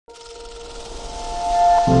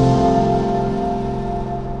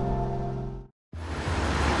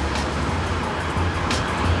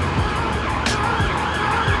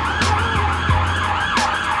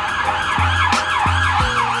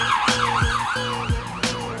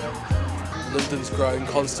London's growing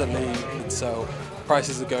constantly, and so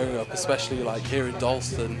prices are going up, especially like here in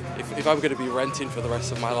Dalston. If I'm going to be renting for the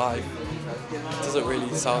rest of my life, it doesn't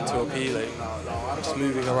really sound too appealing. Just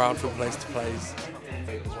moving around from place to place.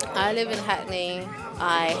 I live in Hackney.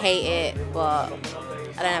 I hate it, but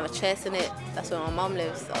I don't have a choice in it. That's where my mum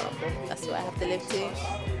lives, so that's where I have to live too.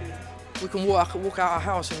 We can walk out our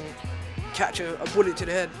house and catch a bullet to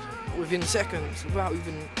the head within seconds without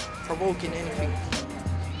even provoking anything.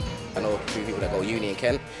 I know a few people that go uni in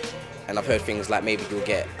Kent, and I've heard things like maybe you'll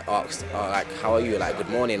get asked, like, how are you, like, good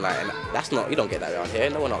morning, like, and that's not, you don't get that around here.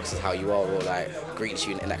 No one asks us how you are or like greets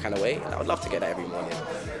you in that kind of way, and I would love to get that every morning.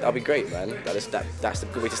 That'd be great, man. That's a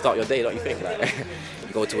good way to start your day, don't you think? Like,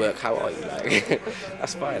 you go to work, how are you? Like,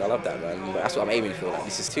 that's fine, I love that, man. But that's what I'm aiming for. Like,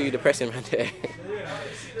 this is too depressing, man.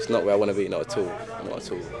 It's not where I want to be, not at all, not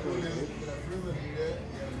at all.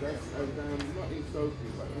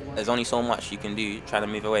 There's only so much you can do trying to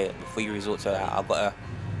move away before you resort to that. I've got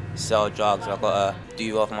to sell drugs, I've got to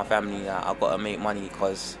do well for my family, I've got to make money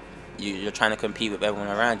because you're trying to compete with everyone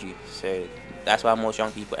around you. So that's why most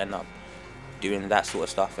young people end up doing that sort of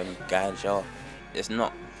stuff and going in jail. It's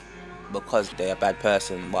not because they're a bad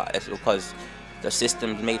person, but it's because the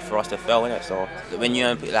system's made for us to fail, innit? So when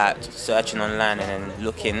you're like searching online and then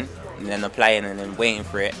looking and then applying and then waiting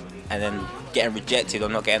for it and then getting rejected or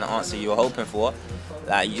not getting the answer you were hoping for,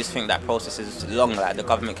 like, you just think that process is long. Like, the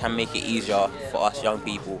government can make it easier for us young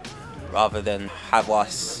people rather than have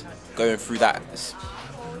us going through that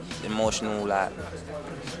emotional like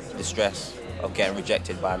distress of getting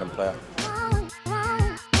rejected by an employer.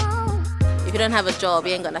 If you don't have a job,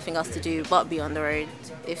 you ain't got nothing else to do but be on the road.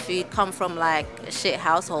 If you come from like a shit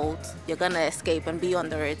household, you're gonna escape and be on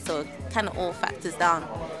the road. So it kind of all factors down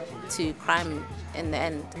to crime in the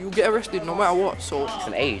end. You'll get arrested no matter what, so... It's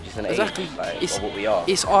an age, exactly. Like, of what we are.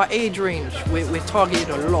 It's our age range, we're targeted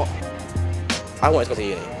a lot. I wanted to go to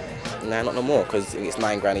uni. Nah, not no more, because it's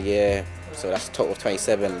 £9 a year, so that's a total of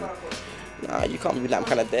 27. Nah, you can't be that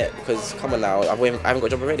kind of debt, because come on now, I haven't got a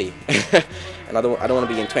job already. And I don't want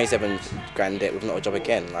to be in 27 grand debt with not a job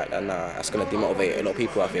again. Like, nah, that's going to demotivate a lot of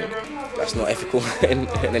people, I think. That's not ethical in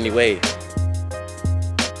any way.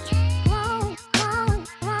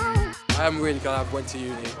 I am really glad I went to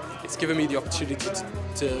uni. It's given me the opportunity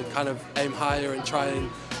to kind of aim higher and try and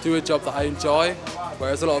do a job that I enjoy,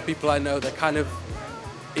 whereas a lot of people I know, they're kind of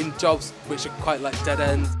in jobs which are quite like dead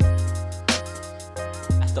ends.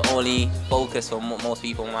 That's the only focus for most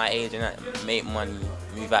people my age, innit? Make money,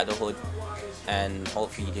 move out the hood, and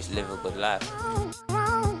hopefully just live a good life.